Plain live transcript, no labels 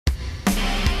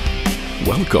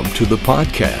Welcome to the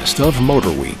podcast of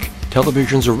MotorWeek,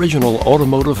 television's original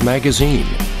automotive magazine.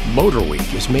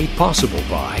 MotorWeek is made possible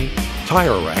by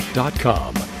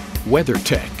TireRack.com,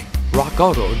 WeatherTech,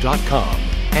 RockAuto.com,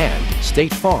 and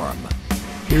State Farm.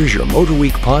 Here's your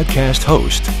MotorWeek podcast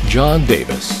host, John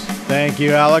Davis. Thank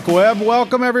you, Alec Webb.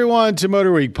 Welcome, everyone, to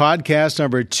MotorWeek podcast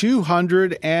number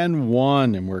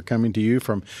 201. And we're coming to you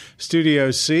from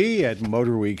Studio C at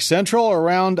MotorWeek Central.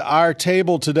 Around our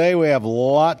table today, we have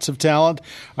lots of talent.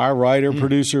 Our writer,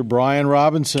 producer, Brian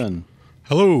Robinson.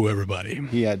 Hello, everybody.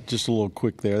 Yeah, just a little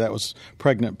quick there. That was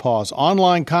pregnant pause.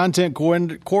 Online content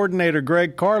coordinator,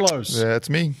 Greg Carlos. That's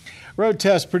me. Road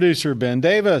test producer, Ben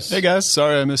Davis. Hey, guys.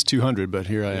 Sorry I missed 200, but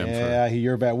here I am. Yeah,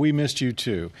 you're back. We missed you,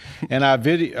 too. And our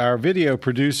video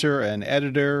producer and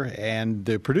editor and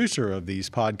the producer of these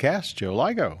podcasts, Joe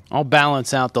Ligo. I'll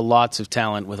balance out the lots of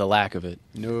talent with a lack of it.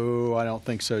 No, I don't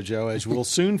think so, Joe, as we'll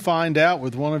soon find out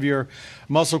with one of your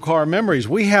muscle car memories.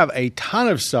 We have a ton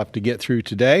of stuff to get through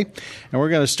today, and we're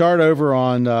going to start over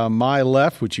on my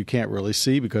left, which you can't really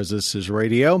see because this is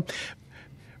radio.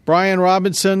 Brian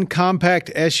Robinson,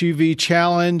 Compact SUV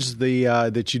Challenge,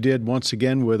 that you did once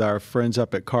again with our friends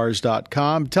up at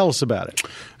Cars.com. Tell us about it.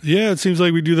 Yeah, it seems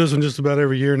like we do this one just about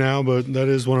every year now, but that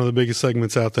is one of the biggest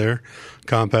segments out there,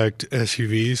 Compact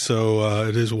SUVs, so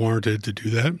it is warranted to do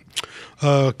that.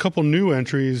 A couple new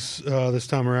entries this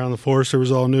time around. The Forester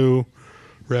was all new.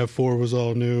 RAV4 was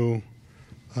all new.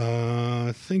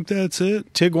 I think that's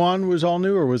it. Tiguan was all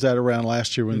new, or was that around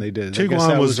last year when they did it? I guess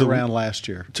that was around last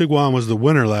year. Tiguan was the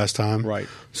winner last time. Right.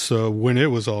 So when it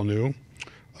was all new.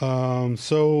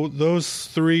 So those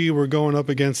three were going up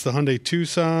against the Hyundai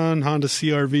Tucson, Honda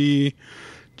CR-V,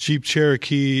 Jeep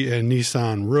Cherokee, and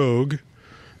Nissan Rogue.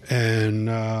 And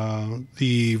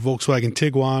the Volkswagen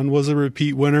Tiguan was a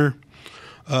repeat winner.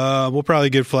 We'll probably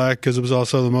get flack because it was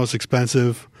also the most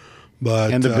expensive.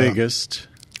 And the biggest.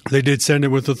 They did send it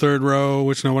with the third row,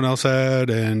 which no one else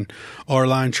had, and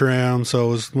R-line trim, so it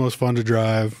was the most fun to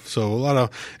drive. So a lot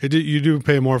of you do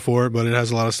pay more for it, but it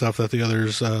has a lot of stuff that the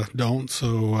others don't.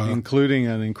 So including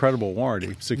an incredible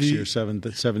warranty, 6 years,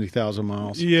 70,000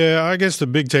 miles. Yeah, I guess the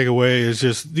big takeaway is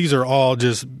just these are all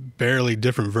just barely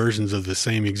different versions of the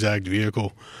same exact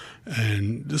vehicle.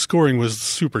 And the scoring was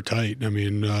super tight. I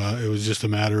mean, it was just a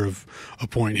matter of a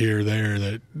point here or there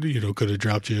that, could have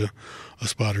dropped you a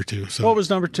spot or two. So, what was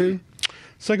number two?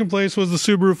 Second place was the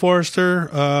Subaru Forester.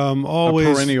 Always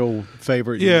a perennial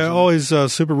favorite. Yeah, always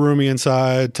super roomy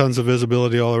inside, tons of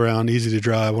visibility all around, easy to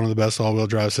drive, one of the best all-wheel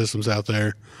drive systems out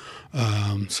there.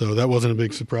 So that wasn't a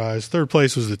big surprise. Third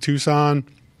place was the Tucson.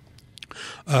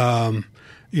 That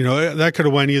could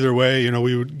have went either way.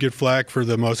 We would get flack for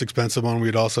the most expensive one.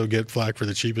 We'd also get flack for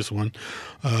the cheapest one.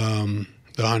 The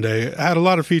Hyundai had a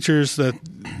lot of features that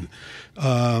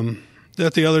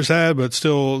the others had, but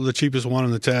still the cheapest one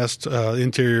in the test.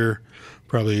 Interior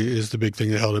probably is the big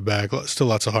thing that held it back. Still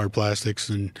lots of hard plastics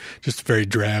and just very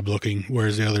drab looking,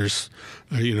 whereas the others,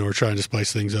 were trying to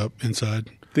spice things up inside.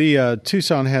 The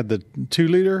Tucson had the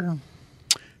 2-liter.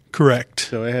 Correct.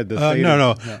 So it had the Theta.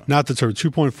 No, not the turbo.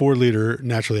 2.4 liter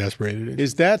naturally aspirated.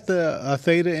 Is that a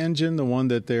Theta engine, the one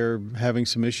that they're having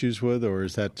some issues with, or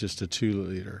is that just a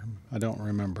 2-liter? I don't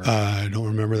remember. I don't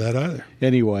remember that either.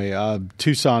 Anyway,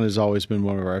 Tucson has always been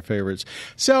one of our favorites.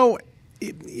 So,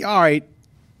 all right,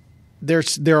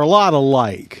 they're a lot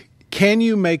alike. Can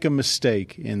you make a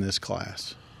mistake in this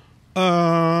class?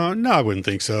 No, I wouldn't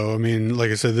think so. I mean,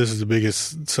 like I said, this is the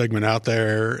biggest segment out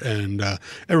there, and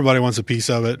everybody wants a piece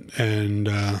of it, and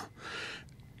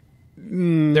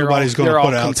nobody's going to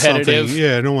put out something.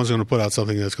 Yeah, no one's going to put out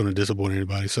something that's going to disappoint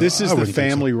anybody. So this is the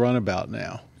family runabout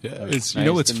now. Yeah, it's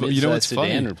what's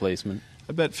sedan replacement.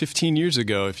 I bet 15 years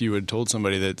ago, if you had told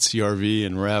somebody that CR-V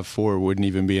and RAV4 wouldn't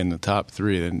even be in the top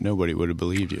three, then nobody would have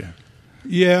believed you.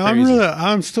 Yeah,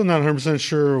 I'm still not 100%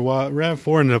 sure why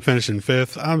RAV4 ended up finishing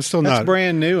fifth. That's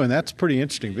brand new, and that's a pretty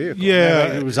interesting vehicle.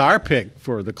 Yeah. It was our pick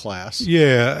for the class.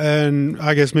 Yeah, and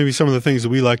I guess maybe some of the things that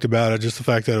we liked about it, just the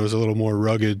fact that it was a little more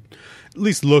rugged, at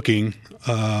least looking,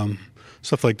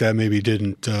 stuff like that maybe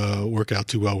didn't work out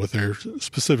too well with their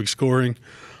specific scoring.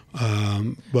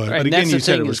 But again, you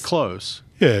said it was close.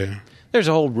 Yeah. There's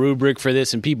a whole rubric for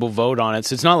this, and people vote on it.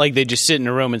 So it's not like they just sit in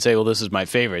a room and say, well, this is my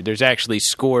favorite. There's actually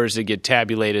scores that get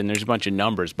tabulated, and there's a bunch of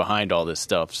numbers behind all this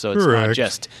stuff. So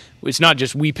it's not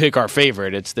just we pick our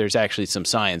favorite. There's actually some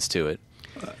science to it.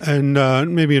 And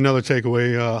maybe another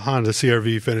takeaway, Honda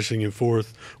CR-V finishing in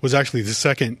fourth was actually the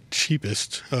second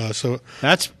cheapest. So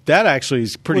that actually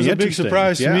is pretty interesting. It was a big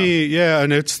surprise to me. Yeah,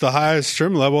 and it's the highest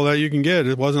trim level that you can get.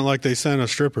 It wasn't like they sent a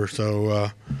stripper.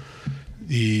 So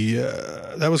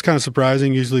that was kind of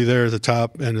surprising. Usually they're at the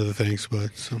top end of the things, but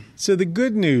so the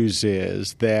good news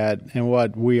is that, and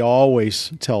what we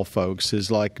always tell folks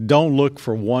is, like, don't look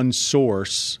for one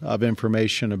source of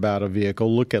information about a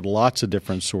vehicle. Look at lots of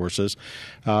different sources.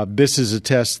 This is a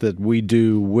test that we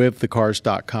do with the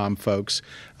Cars.com folks.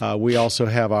 We also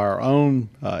have our own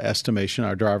estimation,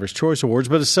 our Driver's Choice Awards,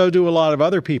 but so do a lot of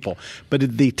other people.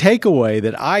 But the takeaway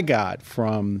that I got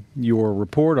from your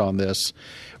report on this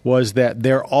was that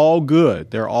they're all good,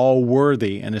 they're all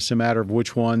worthy, and it's a matter of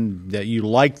which one that you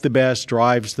like the best,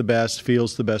 drives the best,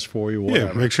 feels the best for you, whatever.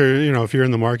 Yeah, make sure, if you're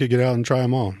in the market, get out and try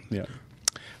them all. Yeah.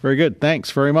 Very good. Thanks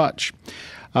very much.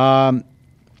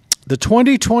 The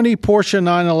 2020 Porsche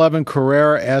 911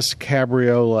 Carrera S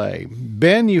Cabriolet.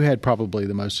 Ben, you had probably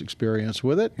the most experience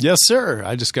with it. Yes, sir.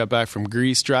 I just got back from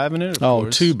Greece driving it. Oh,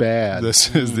 too bad.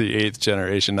 This is the 8th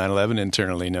generation 911,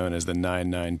 internally known as the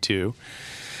 992.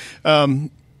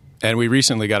 And we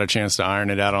recently got a chance to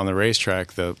iron it out on the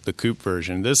racetrack, the coupe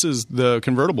version. This is the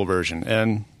convertible version.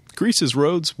 And Greece's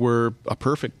roads were a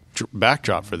perfect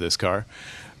backdrop for this car.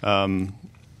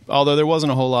 Although there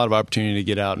wasn't a whole lot of opportunity to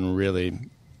get out and really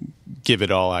give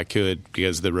it all I could,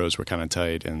 because the roads were kind of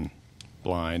tight and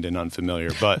blind and unfamiliar.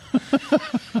 But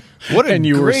what a and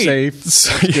you great, were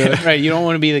safe. Yeah. Right, you don't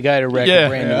want to be the guy to wreck a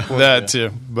brand new Porsche. That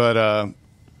too. But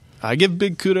I give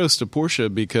big kudos to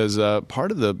Porsche, because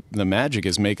part of the magic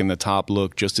is making the top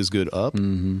look just as good up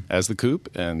as the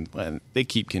coupe, and they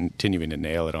keep continuing to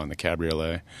nail it on the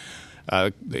Cabriolet.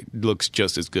 It looks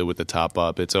just as good with the top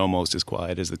up. It's almost as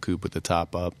quiet as the coupe with the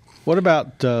top up. What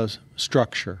about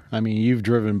structure? I mean, you've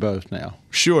driven both now.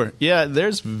 Sure. Yeah,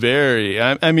 there's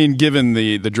I mean, given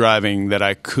the driving that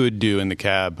I could do in the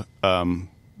cab,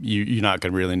 you're not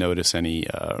going to really notice any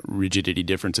rigidity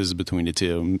differences between the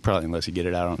two, probably unless you get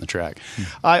it out on the track.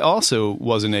 I also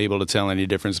wasn't able to tell any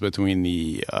difference between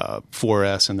the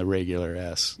 4S and the regular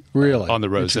S on the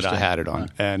roads that I had it on.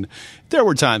 And there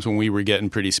were times when we were getting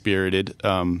pretty spirited,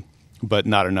 but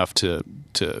not enough to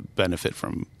benefit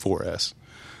from 4S,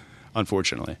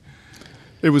 unfortunately.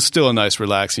 It was still a nice,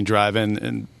 relaxing drive,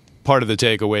 and part of the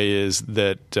takeaway is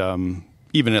that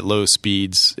even at low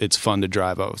speeds, it's fun to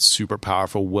drive a super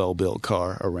powerful, well-built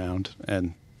car around,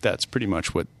 and that's pretty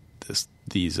much what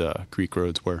these Greek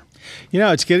roads were.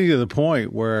 It's getting to the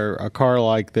point where a car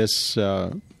like this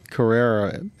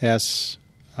Carrera S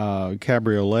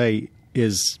Cabriolet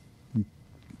is,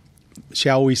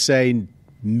 shall we say,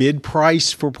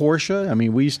 mid-price for Porsche. I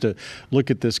mean, we used to look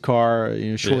at this car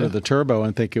short of the turbo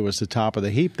and think it was the top of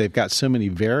the heap. They've got so many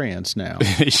variants now.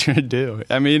 They sure do.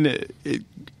 I mean,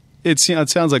 it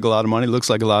sounds like a lot of money. It looks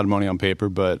like a lot of money on paper,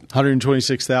 but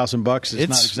 $126,000 is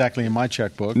not exactly in my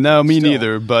checkbook. No, me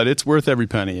neither. But it's worth every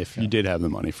penny if you did have the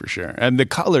money, for sure. And the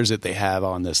colors that they have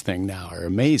on this thing now are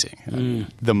amazing.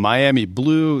 The Miami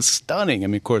blue, stunning. I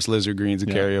mean, of course, lizard green's a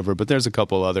carryover, but there's a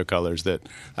couple other colors that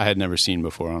I had never seen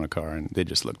before on a car, and they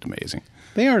just looked amazing.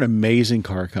 They are an amazing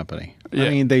car company. Yeah. I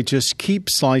mean, they just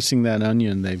keep slicing that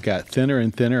onion. They've got thinner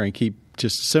and thinner, and keep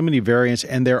just so many variants,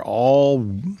 and they're all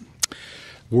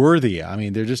worthy. I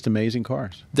mean, they're just amazing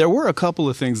cars. There were a couple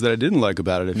of things that I didn't like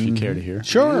about it, if you care to hear.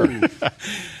 Sure.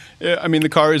 Yeah, I mean, the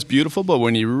car is beautiful, but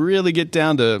when you really get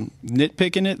down to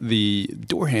nitpicking it, the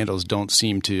door handles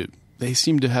seem to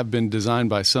have been designed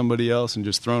by somebody else and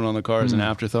just thrown on the car as an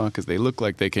afterthought, because they look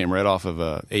like they came right off of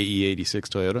a AE86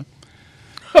 Toyota.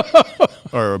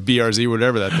 Or a BRZ,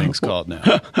 whatever that thing's called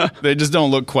now. They just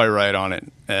don't look quite right on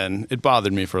it, and it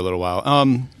bothered me for a little while.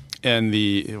 And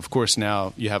of course,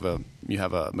 now you have a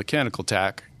mechanical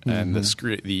tack, and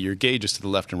your gauges to the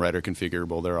left and right are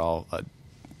configurable. They're all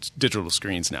digital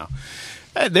screens now.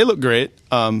 They look great,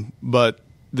 but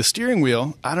the steering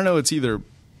wheel, I don't know. It's either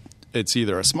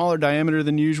a smaller diameter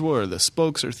than usual, or the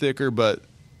spokes are thicker, but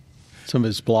some of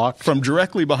it's blocked. From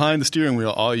directly behind the steering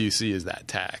wheel, all you see is that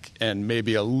tack and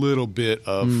maybe a little bit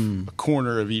of a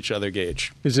corner of each other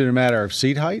gauge. Is it a matter of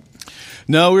seat height?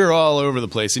 No, we were all over the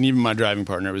place, and even my driving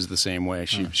partner was the same way.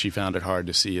 She found it hard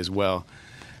to see as well.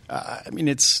 I mean,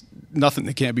 it's nothing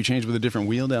that can't be changed with a different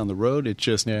wheel down the road. It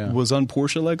just was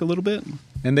un-Porsche-like a little bit.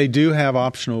 And they do have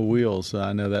optional wheels.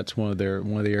 I know that's one of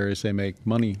the areas they make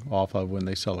money off of when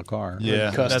they sell a car.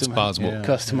 Yeah, that's possible. Yeah.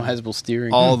 Customizable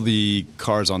steering. All the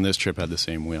cars on this trip had the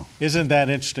same wheel. Isn't that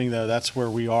interesting, though? That's where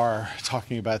we are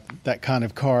talking about that kind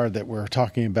of car, that we're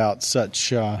talking about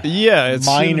such it's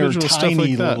minor,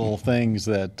 tiny little things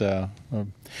that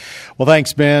well,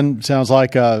 thanks, Ben. Sounds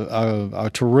like a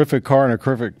terrific car and a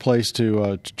terrific place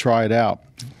to try it out.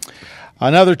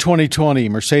 Another 2020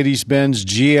 Mercedes-Benz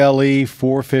GLE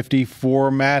 450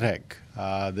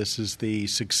 4MATIC. This is the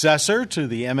successor to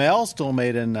the ML, still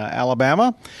made in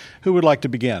Alabama. Who would like to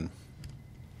begin?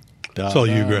 It's all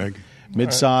you, Greg.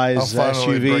 Mid-size I'll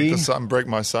finally SUV. break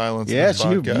my silence. Yes, in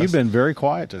this podcast. you've been very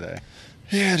quiet today.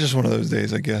 Yeah, just one of those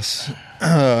days, I guess.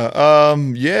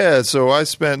 Yeah, so I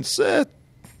spent a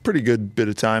pretty good bit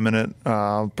of time in it.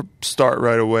 Start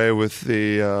right away with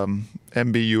the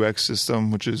MBUX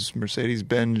system, which is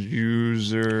Mercedes-Benz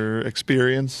User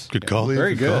Experience. Good call.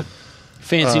 Very good.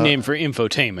 Fancy name for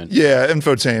infotainment. Yeah,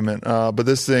 infotainment. But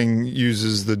this thing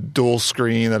uses the dual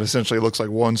screen that essentially looks like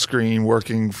one screen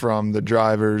working from the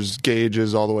driver's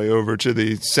gauges all the way over to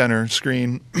the center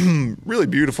screen. Really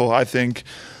beautiful, I think.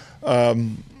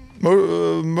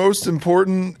 Most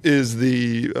important is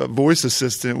the voice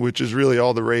assistant, which is really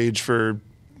all the rage for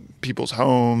people's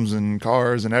homes and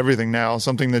cars and everything now.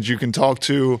 Something that you can talk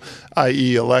to,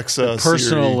 i.e. Alexa, the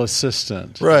personal Siri.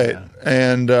 assistant. Right. Yeah.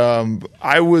 And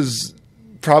I was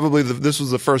probably this was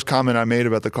the first comment I made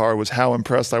about the car, was how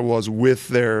impressed I was with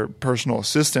their personal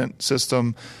assistant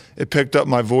system. It picked up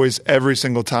my voice every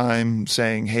single time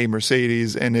saying, "Hey,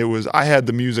 Mercedes," and I had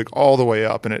the music all the way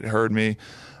up and it heard me.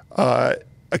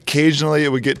 Occasionally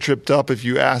it would get tripped up if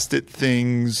you asked it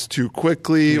things too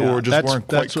quickly or just weren't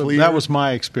quite clear. That was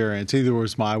my experience. Either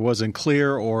I wasn't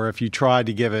clear, or if you tried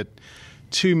to give it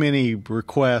too many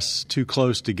requests too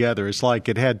close together, it's like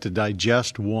it had to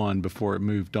digest one before it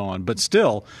moved on. But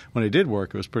still, when it did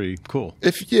work, it was pretty cool.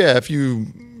 If you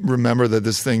remember that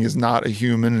this thing is not a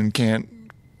human and can't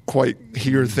quite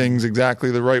hear things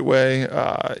exactly the right way,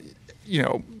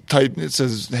 type, it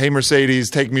says, "Hey Mercedes,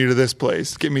 take me to this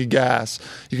place, get me gas."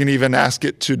 You can even ask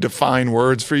it to define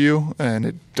words for you, and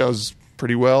it does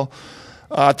pretty well.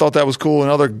 I thought that was cool.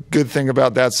 Another good thing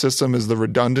about that system is the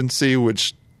redundancy,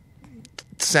 which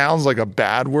sounds like a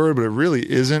bad word, but it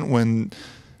really isn't. When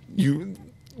you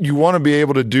want to be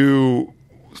able to do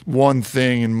one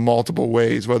thing in multiple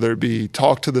ways, whether it be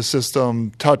talk to the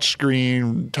system, touch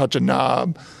screen, touch a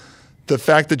knob. The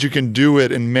fact that you can do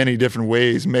it in many different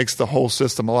ways makes the whole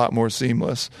system a lot more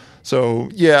seamless. So,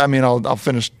 yeah, I mean, I'll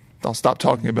stop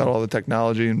talking about all the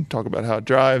technology and talk about how it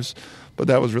drives. But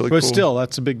that was really cool. But still,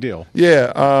 that's a big deal.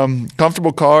 Yeah,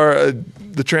 comfortable car.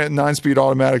 The 9-speed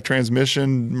automatic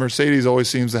transmission. Mercedes always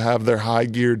seems to have their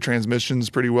high-geared transmissions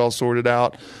pretty well sorted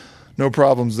out. No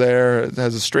problems there. It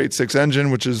has a straight 6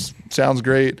 engine, which sounds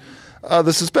great.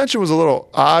 The suspension was a little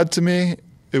odd to me.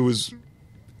 It was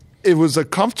a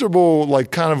comfortable,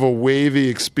 like kind of a wavy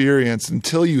experience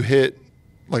until you hit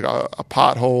like a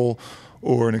pothole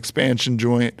or an expansion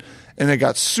joint, and it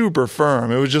got super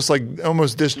firm. It was just like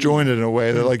almost disjointed in a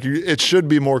way that like it should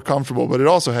be more comfortable, but it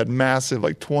also had massive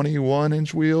like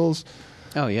 21-inch wheels.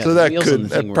 Oh yeah, so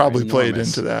that probably played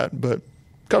into that. But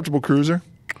comfortable cruiser.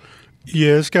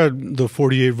 Yeah, it's got the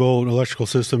 48-volt electrical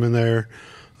system in there.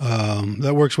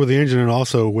 That works with the engine and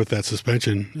also with that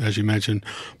suspension, as you mentioned.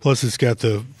 Plus, it's got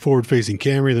the forward-facing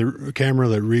camera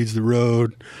that reads the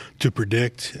road to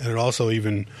predict, and it also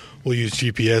even will use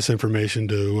GPS information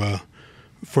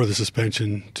for the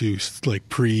suspension to like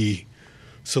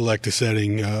pre-select a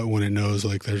setting when it knows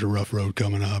like there's a rough road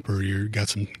coming up or you've got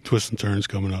some twists and turns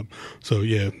coming up. So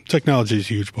yeah, technology is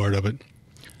a huge part of it.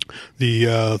 The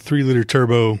 3-liter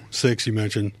turbo 6 you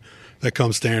mentioned, that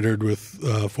comes standard with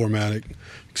 4MATIC. You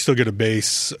can still get a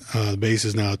base. The base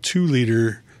is now a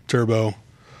 2-liter turbo,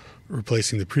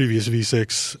 replacing the previous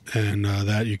V6, and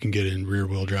that you can get in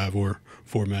rear-wheel drive or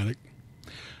 4MATIC.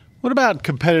 What about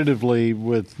competitively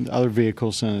with other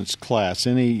vehicles in its class?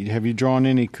 Have you drawn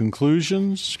any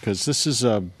conclusions? Because this is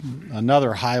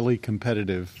another highly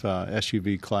competitive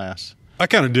SUV class. I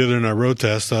kind of did it in our road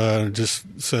test. I just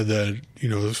said that,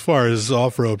 as far as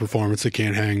off-road performance, it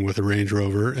can't hang with a Range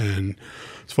Rover. And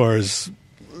as far as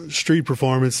street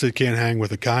performance, it can't hang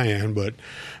with a Cayenne. But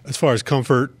as far as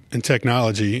comfort and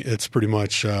technology, it's pretty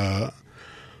much up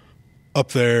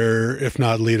there, if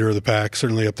not leader of the pack,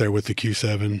 certainly up there with the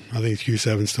Q7. I think the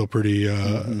Q7 is still pretty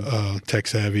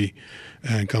tech-savvy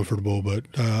and comfortable. But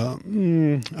I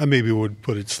maybe would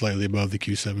put it slightly above the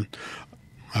Q7.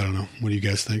 I don't know. What do you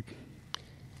guys think?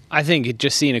 I think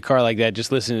just seeing a car like that,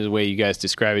 just listening to the way you guys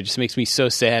describe it, just makes me so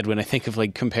sad when I think of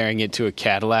like comparing it to a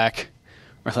Cadillac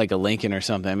or like a Lincoln or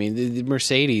something. I mean, the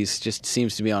Mercedes just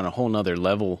seems to be on a whole nother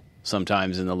level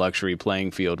sometimes in the luxury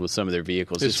playing field with some of their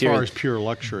vehicles. As far as pure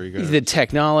luxury goes. The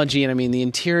technology, and I mean the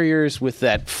interiors with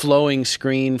that flowing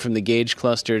screen from the gauge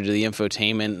cluster to the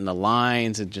infotainment and the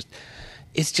lines, and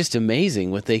it's just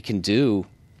amazing what they can do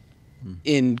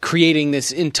in creating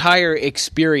this entire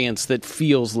experience that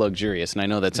feels luxurious. And I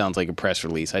know that sounds like a press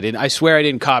release. I swear I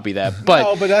didn't copy that, but,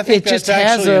 no, but I think it just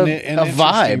has a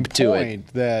vibe to it.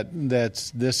 That's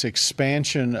this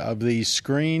expansion of these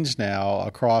screens now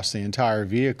across the entire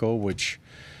vehicle, which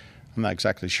I'm not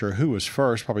exactly sure who was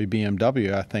first. Probably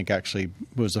BMW, I think, actually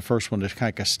was the first one to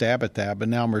kind of stab at that. But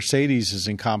now Mercedes is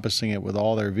encompassing it with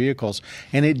all their vehicles.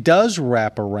 And it does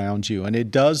wrap around you, and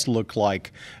it does look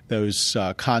like those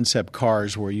concept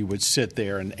cars where you would sit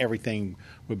there and everything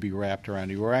would be wrapped around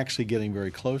you. We're actually getting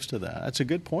very close to that. That's a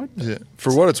good point. Yeah.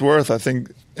 For what it's worth, I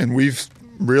think, and we've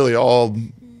really all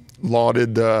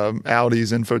lauded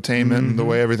Audi's infotainment and the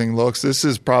way everything looks. This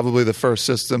is probably the first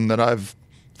system that I've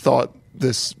thought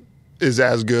this is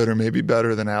as good or maybe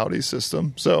better than Audi's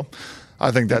system. So I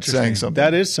think that's saying something.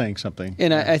 That is saying something.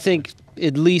 And I think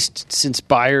at least since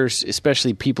buyers,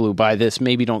 especially people who buy this,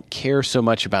 maybe don't care so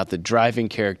much about the driving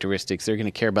characteristics, they're going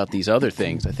to care about these other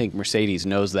things. I think Mercedes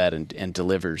knows that and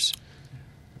delivers.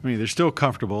 I mean, they're still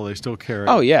comfortable. They still carry.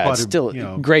 Oh, yeah. It's still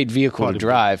a great vehicle to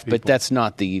drive, but that's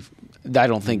not the – I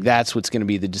don't think that's what's going to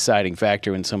be the deciding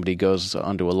factor when somebody goes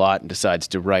onto a lot and decides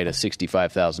to write a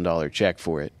 $65,000 check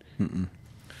for it.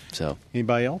 So,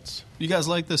 anybody else? You guys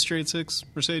like the straight six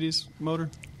Mercedes motor?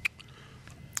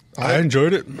 I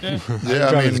enjoyed it. Yeah,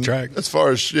 I mean, the track. as far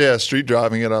as street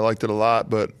driving it, I liked it a lot,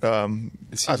 but I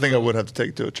think I would have to take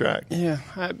it to a track. Yeah,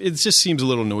 it just seems a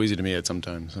little noisy to me at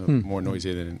sometimes. More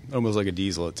noisy than almost like a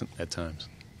diesel at times.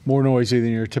 More noisy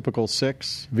than your typical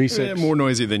V6? Yeah, more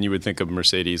noisy than you would think a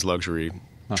Mercedes luxury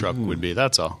truck would be.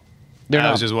 That's all.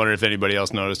 I was just wondering if anybody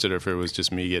else noticed it or if it was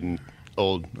just me getting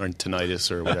old or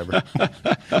tinnitus or whatever.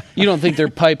 You don't think they're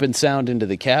piping sound into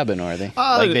the cabin, are they?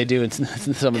 Like they do in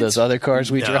some of those other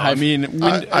cars we drive? I mean,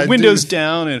 windows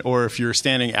down, or if you're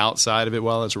standing outside of it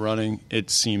while it's running, it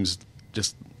seems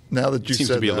just now that you seems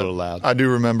said to be that, a little loud. I do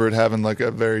remember it having like a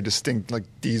very distinct like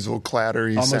diesel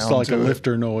clattery almost sound like to a it.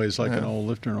 lifter noise, like an old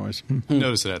lifter noise. You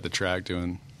notice it at the track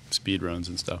doing speed runs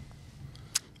and stuff.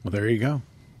 Well, there you go.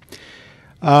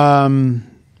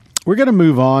 We're going to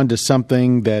move on to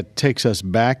something that takes us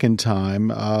back in time.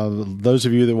 Those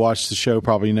of you that watch the show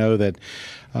probably know that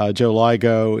Joe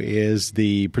Ligo is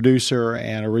the producer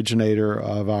and originator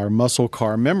of our muscle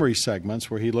car memory segments,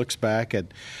 where he looks back at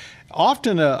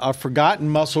often a forgotten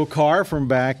muscle car from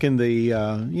back in the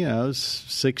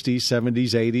 60s,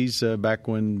 70s, 80s, back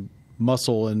when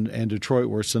muscle and Detroit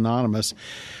were synonymous.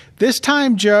 This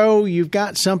time, Joe, you've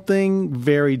got something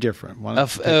very different. Why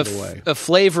don't you take it away? A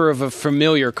flavor of a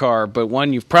familiar car, but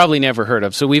one you've probably never heard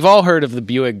of. So we've all heard of the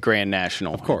Buick Grand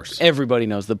National. Of course. Everybody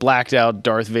knows the blacked-out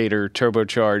Darth Vader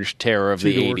turbocharged terror of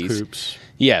the 80s. Coupes.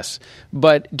 Yes.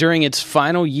 But during its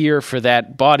final year for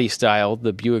that body style,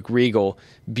 the Buick Regal,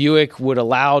 Buick would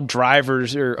allow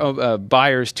drivers or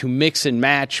buyers to mix and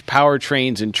match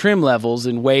powertrains and trim levels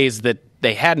in ways that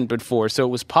they hadn't before. So it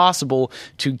was possible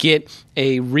to get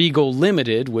a Regal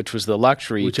Limited, which was the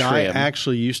luxury which trim. I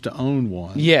actually used to own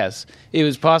one. Yes. It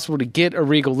was possible to get a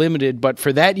Regal Limited, but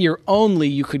for that year only,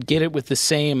 you could get it with the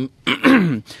same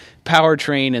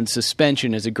powertrain and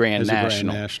suspension as a Grand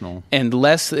National. And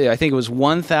I think it was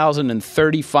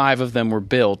 1,035 of them were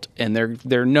built, and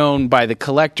they're known by the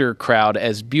collector crowd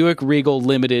as Buick Regal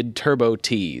Limited Turbo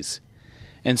Ts.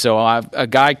 And so a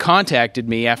guy contacted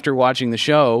me after watching the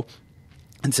show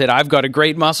and said, I've got a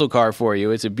great muscle car for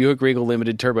you. It's a Buick Regal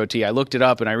Limited Turbo T. I looked it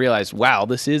up and I realized, wow,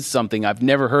 this is something I've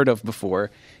never heard of before.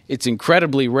 It's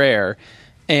incredibly rare.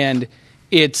 And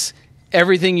it's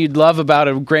everything you'd love about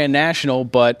a Grand National,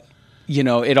 but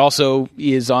it also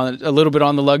is on a little bit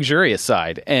on the luxurious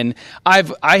side. And I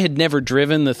had never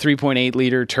driven the 3.8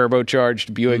 liter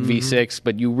turbocharged Buick V6,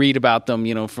 but you read about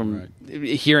them, from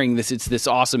hearing this, it's this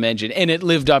awesome engine, and it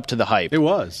lived up to the hype. It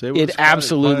was. It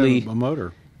absolutely a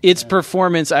motor. Its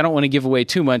performance, I don't want to give away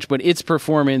too much, but its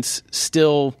performance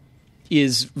still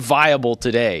is viable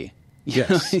today.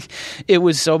 Yes. It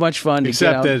was so much fun to get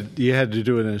out. Except that you had to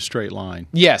do it in a straight line.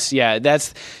 Yes, yeah.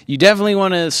 You definitely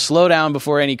want to slow down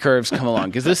before any curves come along,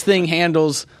 because this thing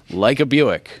handles like a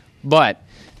Buick. But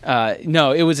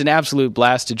no, it was an absolute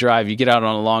blast to drive. You get out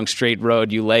on a long straight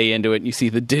road, you lay into it, and you see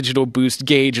the digital boost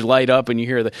gauge light up, and you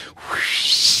hear the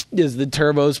whoosh as the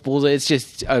turbo spools. It's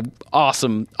just an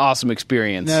awesome, awesome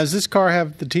experience. Now, does this car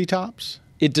have the T-tops?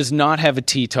 It does not have a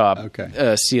T-top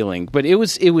ceiling, but it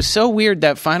was so weird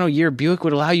that final year Buick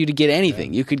would allow you to get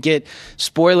anything. You could get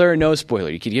spoiler or no spoiler.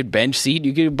 You could get bench seat.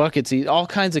 You could get bucket seat. All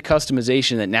kinds of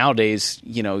customization that nowadays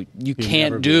you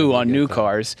can't do on new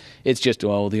cars. It's just the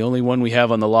only one we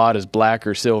have on the lot is black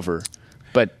or silver.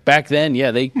 But back then,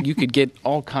 you could get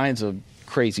all kinds of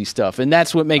crazy stuff, and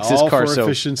that's what makes this car for so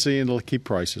efficiency and to keep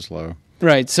prices low.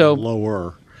 Right. So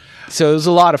lower. So it was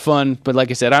a lot of fun, but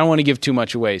like I said, I don't want to give too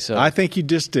much away. So I think you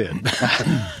just did.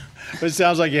 But it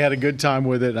sounds like you had a good time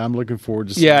with it, and I'm looking forward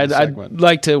to seeing the segment. I'd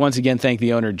like to once again thank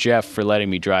the owner, Jeff, for letting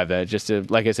me drive that.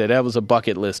 Like I said, that was a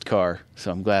bucket list car,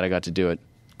 so I'm glad I got to do it.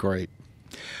 Great.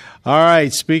 All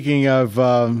right. Speaking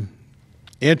of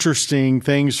interesting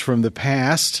things from the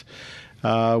past,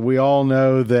 we all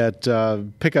know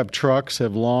that pickup trucks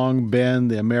have long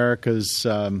been America's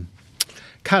kind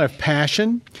of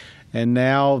passion, and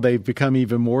now they've become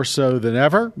even more so than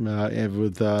ever.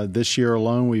 With this year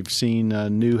alone, we've seen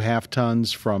new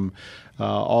half-tons from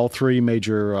all three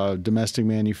major domestic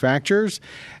manufacturers.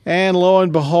 And lo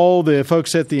and behold, the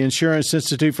folks at the Insurance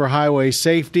Institute for Highway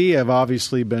Safety have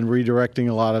obviously been redirecting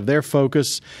a lot of their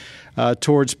focus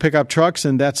towards pickup trucks,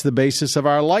 and that's the basis of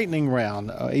our lightning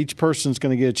round. Each person's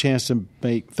going to get a chance to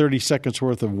make 30 seconds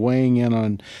worth of weighing in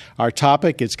on our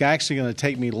topic. It's actually going to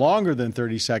take me longer than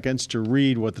 30 seconds to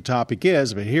read what the topic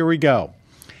is, but here we go.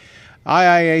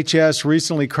 IIHS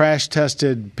recently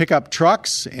crash-tested pickup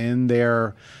trucks in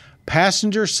their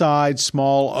passenger side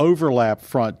small overlap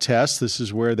front test. This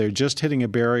is where they're just hitting a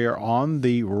barrier on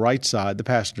the right side, the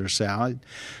passenger side.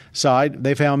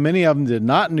 They found many of them did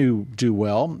not do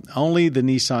well. Only the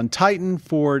Nissan Titan,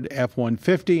 Ford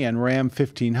F-150, and Ram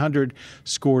 1500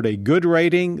 scored a good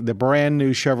rating. The brand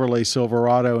new Chevrolet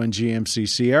Silverado and GMC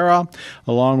Sierra,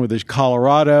 along with the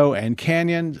Colorado and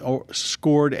Canyon,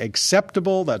 scored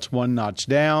acceptable. That's one notch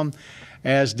down,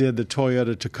 as did the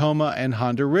Toyota Tacoma and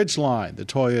Honda Ridgeline. The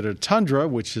Toyota Tundra,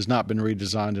 which has not been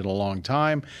redesigned in a long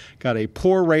time, got a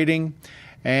poor rating.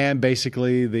 And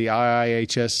basically, the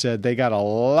IIHS said they got a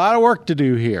lot of work to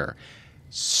do here.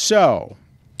 So,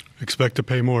 expect to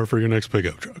pay more for your next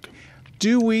pickup truck.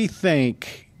 Do we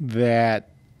think that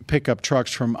pickup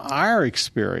trucks from our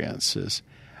experiences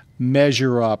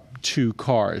measure up to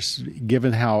cars,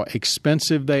 given how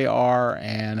expensive they are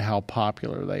and how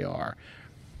popular they are?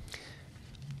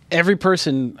 Every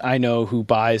person I know who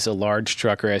buys a large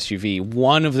truck or SUV,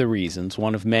 one of the reasons,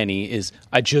 one of many, is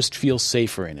I just feel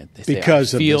safer in it. They say,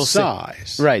 because of the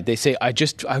size. Right. They say,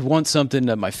 I want something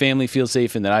that my family feels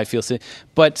safe and that I feel safe.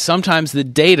 But sometimes the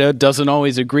data doesn't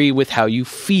always agree with how you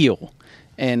feel.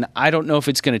 And I don't know if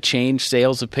it's going to change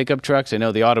sales of pickup trucks. I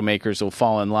know the automakers will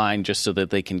fall in line just so that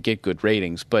they can get good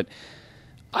ratings. But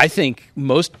I think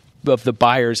most of the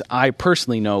buyers I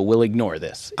personally know will ignore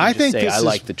this. I think I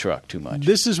like the truck too much.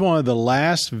 This is one of the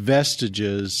last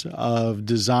vestiges of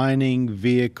designing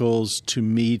vehicles to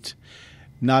meet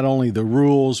not only the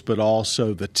rules but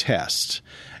also the test.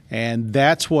 And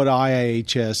that's what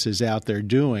IIHS is out there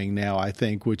doing now, I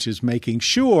think, which is making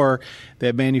sure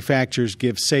that manufacturers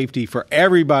give safety for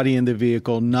everybody in the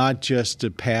vehicle, not just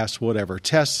to pass whatever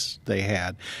tests they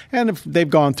had. And if they've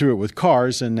gone through it with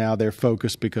cars, and now they're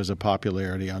focused because of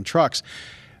popularity on trucks.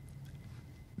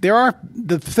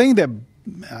 The thing that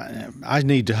I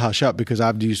need to hush up because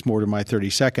I've used more than my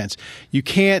 30 seconds. You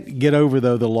can't get over,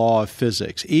 though, the law of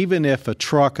physics. Even if a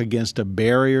truck against a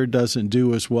barrier doesn't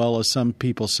do as well as some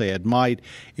people say it might,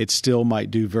 it still might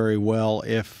do very well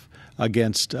if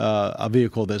against a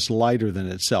vehicle that's lighter than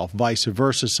itself. Vice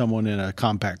versa, someone in a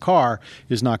compact car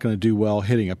is not going to do well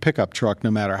hitting a pickup truck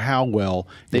no matter how well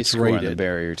it's rated. They score on the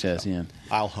barrier test, yeah.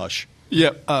 I'll hush.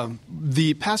 Yeah,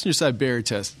 the passenger side barrier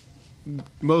test,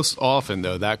 most often,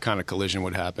 though, that kind of collision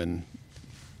would happen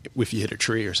if you hit a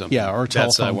tree or something. Yeah, or a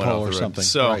telephone pole or something.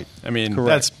 So, right. I mean, Correct.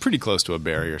 That's pretty close to a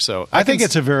barrier. So I think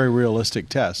it's a very realistic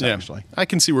test, yeah, actually. I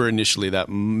can see where initially that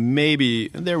maybe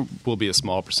there will be a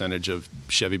small percentage of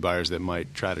Chevy buyers that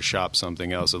might try to shop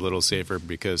something else a little safer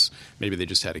because maybe they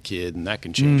just had a kid, and that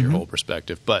can change your whole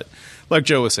perspective. But like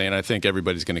Joe was saying, I think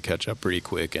everybody's going to catch up pretty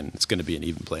quick, and it's going to be an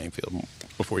even playing field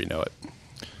before you know it.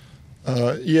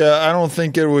 Yeah, I don't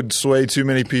think it would sway too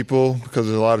many people because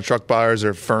a lot of truck buyers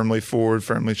are firmly Ford,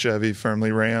 firmly Chevy,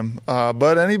 firmly Ram.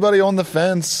 But anybody on the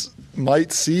fence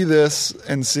might see this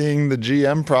and seeing the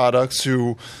GM products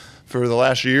who, for the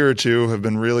last year or two, have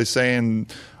been really saying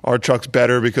our truck's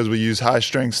better because we use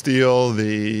high-strength steel.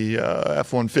 The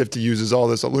F-150 uses all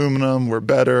this aluminum. We're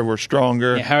better. We're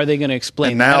stronger. Yeah, how are they going to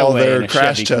explain and that now away they're in a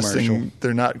crash Chevy testing. commercial?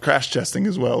 They're not crash testing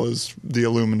as well as the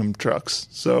aluminum trucks.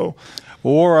 So.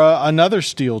 Or another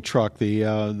steel truck, the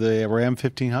Ram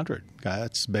 1500.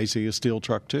 That's basically a steel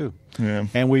truck too. Yeah.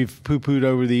 And we've poo-pooed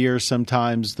over the years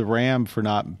sometimes the Ram for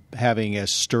not having as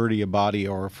sturdy a body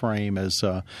or a frame as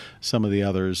some of the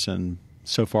others. And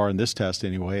so far in this test,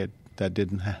 anyway,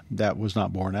 that was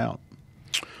not borne out.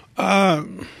 I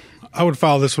would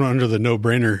file this one under the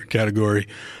no-brainer category.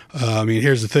 I mean,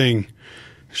 here's the thing: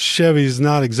 Chevy's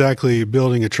not exactly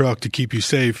building a truck to keep you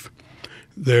safe.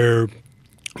 They're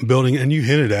building, and you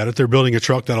hinted at it, they're building a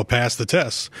truck that'll pass the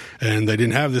test. And they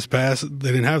didn't have this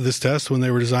test when they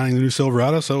were designing the new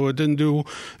Silverado, so it didn't do,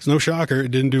 it's no shocker,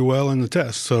 it didn't do well in the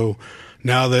test. So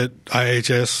now that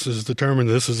IHS has determined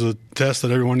this is a test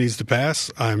that everyone needs to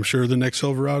pass, I'm sure the next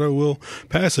Silverado will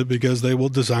pass it because they will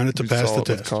design it to pass the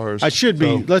test. Cars.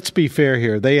 Let's be fair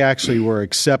here. They actually were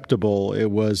acceptable.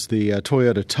 It was the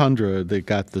Toyota Tundra that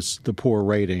got the poor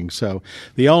rating. So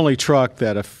the only truck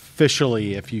that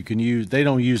officially, if you can use, they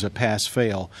don't use a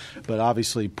pass-fail, but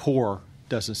obviously poor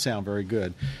doesn't sound very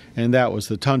good. And that was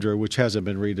the Tundra, which hasn't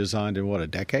been redesigned in, a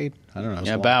decade? I don't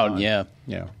know.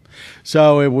 Yeah.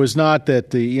 So it was not that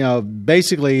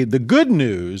basically the good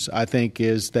news, I think,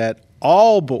 is that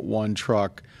all but one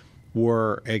truck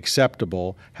were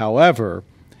acceptable. However,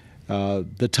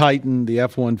 the Titan, the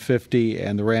F-150,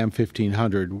 and the Ram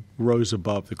 1500 rose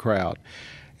above the crowd.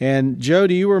 And, Joe,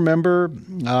 do you remember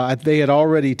they had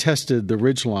already tested the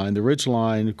Ridgeline? The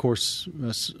Ridgeline, of course,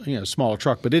 smaller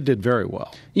truck, but it did very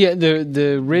well. Yeah,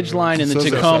 the Ridgeline and the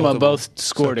Tacoma both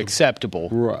scored acceptable.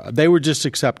 Right. They were just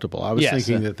acceptable. I was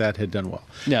thinking that had done well.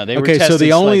 No, they were okay. tested So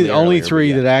the only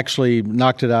three earlier, that actually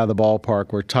knocked it out of the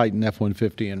ballpark were Titan,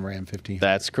 F-150, and Ram 1500.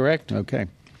 That's correct. Okay,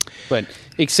 but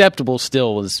acceptable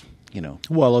still was.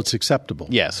 Well, it's acceptable.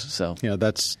 Yes, so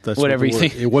that's whatever you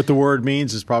think. What the word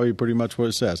means is probably pretty much what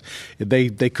it says. They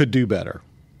could do better.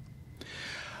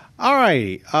 All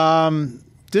right.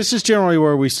 This is generally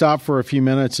where we stop for a few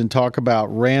minutes and talk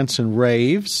about rants and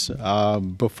raves.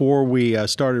 Before we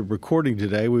started recording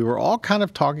today, we were all kind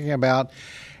of talking about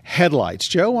headlights.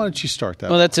 Joe, why don't you start that?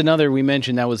 Well, that's another. We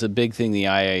mentioned that was a big thing the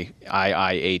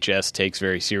IIHS takes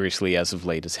very seriously as of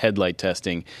late is headlight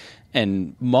testing.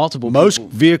 And most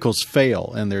vehicles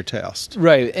fail in their test.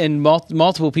 Right, and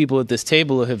multiple people at this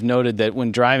table have noted that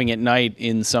when driving at night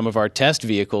in some of our test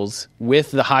vehicles,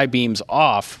 with the high beams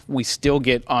off, we still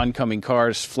get oncoming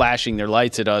cars flashing their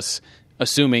lights at us,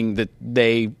 assuming that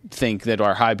they think that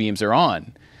our high beams are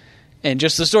on. And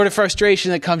just the sort of frustration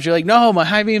that comes, you're like, no, my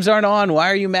high beams aren't on. Why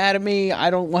are you mad at me?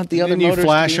 I don't want the other motors to be. Then you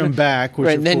flash them back, which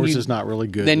right, of course is not really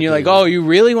good. Then you're like, oh, you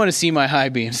really want to see my high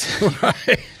beams?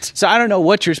 Right. So I don't know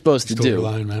what you're supposed to do.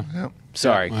 Line, man. Yep.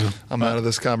 Sorry. Wow. I'm out of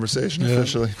this conversation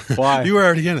officially. Why? You were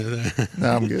already in it.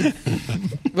 No, I'm good.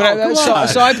 But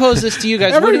so I pose this to you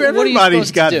guys. What are you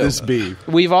supposed got to do? This beef.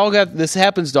 We've all got this.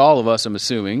 Happens to all of us, I'm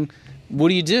assuming. What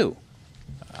do you do?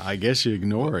 I guess you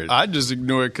ignore it. I just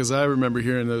ignore it because I remember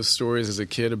hearing those stories as a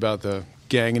kid about the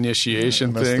gang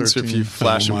initiation things. If you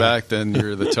flash them back, then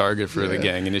you're the target for the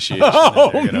gang initiation.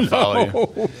 They're going to follow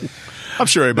you. I'm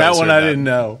sure everybody's that one I didn't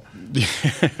know.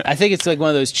 I think it's like one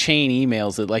of those chain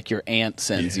emails that like your aunt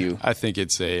sends you. I think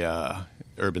it's a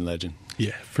urban legend.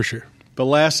 Yeah, for sure. But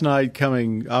last night,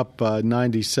 coming up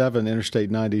 97, Interstate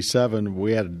 97,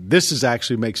 we had this is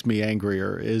actually makes me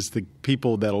angrier is the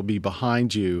people that'll be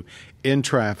behind you in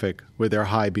traffic with their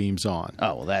high beams on.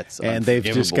 Oh, well, that's and they've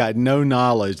just got no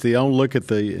knowledge. They don't look at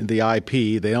the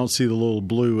IP. They don't see the little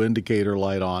blue indicator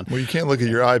light on. Well, you can't look at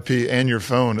your IP and your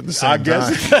phone at the same time. I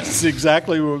guess that's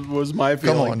exactly what was my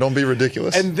feeling. Come on, don't be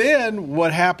ridiculous. And then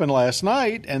what happened last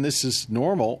night, and this is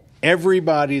normal,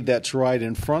 everybody that's right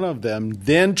in front of them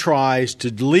then tries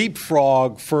to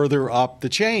leapfrog further up the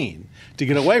chain to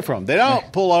get away from them. They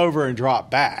don't pull over and drop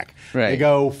back. Right. They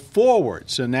go forward.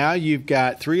 So now you've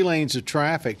got 3 lanes of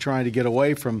traffic trying to get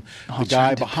away from the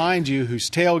guy behind you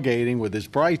who's tailgating with his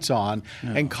brights on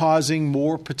and causing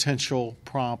more potential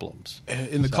problems.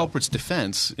 In the culprit's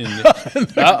defense, in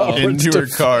newer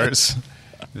cars,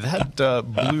 that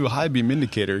blue high beam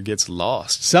indicator gets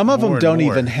lost. Some of them don't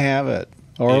even have it.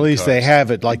 Or at least they have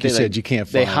it, like you said, you can't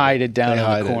find it. They hide it down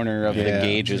in the corner of the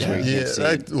gauges where you can't see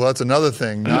it. Well, that's another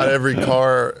thing. Not every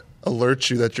car alerts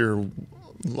you that your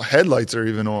headlights are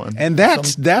even on. And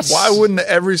that's why wouldn't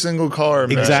every single car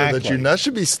make sure that that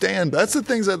should be that's the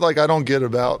things that I don't get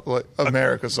about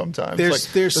America sometimes.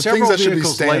 There's several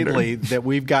vehicles lately that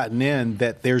we've gotten in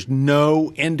that there's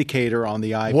no indicator on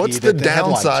the IP. What's the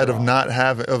downside of not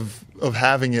having of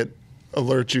having it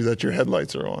alert you that your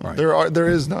headlights are on? Right. There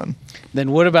is none.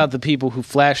 Then what about the people who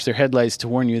flash their headlights to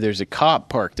warn you there's a cop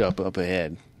parked up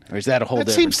ahead? Or is that a whole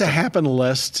different seems story? to happen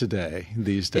less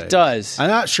these days. It does. I'm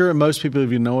not sure most people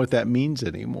even know what that means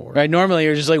anymore. Right. Normally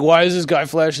you're just like, why is this guy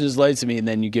flashing his lights at me? And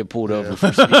then you get pulled over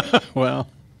for speeding. Well,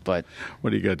 but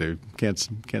what are you going to do?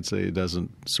 Can't say it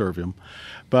doesn't serve him.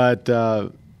 But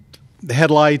the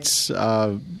headlights,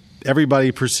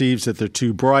 everybody perceives that they're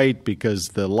too bright because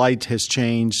the light has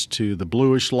changed to the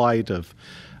bluish light of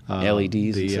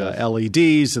LEDs,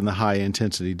 LEDs and the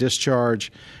high-intensity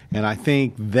discharge. And I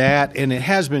think that, and it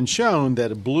has been shown that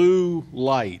a blue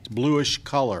light, bluish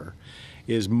color,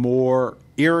 is more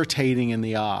irritating in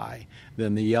the eye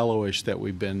than the yellowish that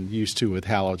we've been used to with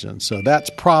halogens. So that's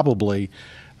probably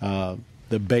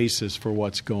the basis for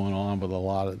what's going on with a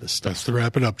lot of this stuff. That's to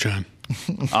wrap it up, John.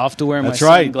 I'll have to wear my That's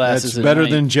right. sunglasses. That's better at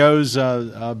night. than Joe's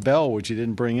bell, which you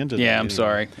didn't bring into the Yeah, I'm meeting.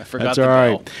 sorry. I forgot That's the all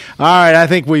right. bell. All right. I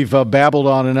think we've babbled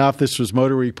on enough. This was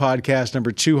MotorWeek podcast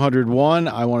number 201.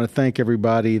 I want to thank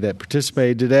everybody that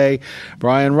participated today.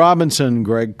 Brian Robinson,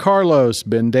 Greg Carlos,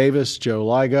 Ben Davis, Joe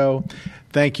Ligo.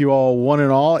 Thank you all, one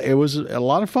and all. It was a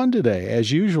lot of fun today,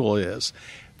 as usual is.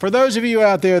 For those of you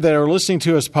out there that are listening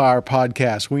to us by our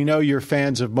podcast, we know you're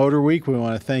fans of MotorWeek. We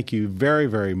want to thank you very,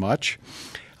 very much.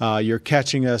 You're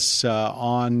catching us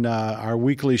on our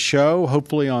weekly show,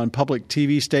 hopefully on public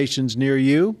TV stations near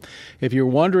you. If you're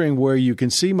wondering where you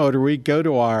can see MotorWeek, go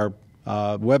to our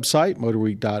website,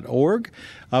 motorweek.org.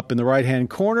 Up in the right-hand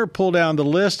corner, pull down the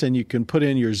list, and you can put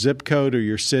in your zip code or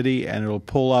your city, and it'll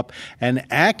pull up an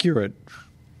accurate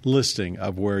listing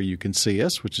of where you can see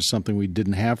us, which is something we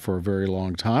didn't have for a very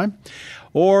long time.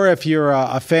 Or if you're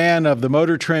a fan of the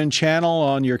Motor Trend channel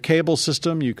on your cable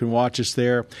system, you can watch us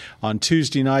there on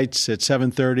Tuesday nights at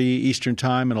 7:30 Eastern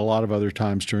Time and a lot of other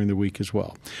times during the week as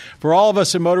well. For all of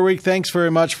us at Motor Week, thanks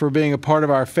very much for being a part of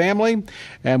our family,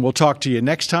 and we'll talk to you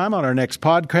next time on our next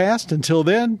podcast. Until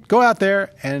then, go out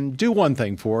there and do one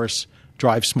thing for us: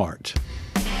 drive smart.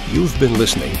 You've been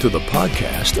listening to the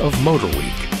podcast of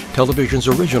MotorWeek, television's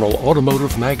original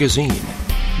automotive magazine.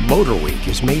 MotorWeek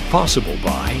is made possible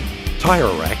by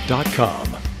TireRack.com,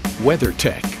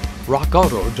 WeatherTech,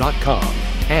 RockAuto.com,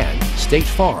 and State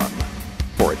Farm.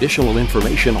 For additional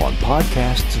information on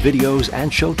podcasts, videos,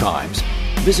 and showtimes,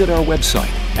 visit our website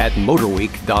at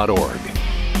motorweek.org.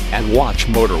 And watch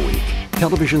MotorWeek,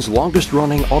 television's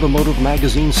longest-running automotive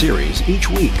magazine series each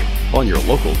week on your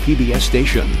local PBS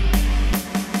station.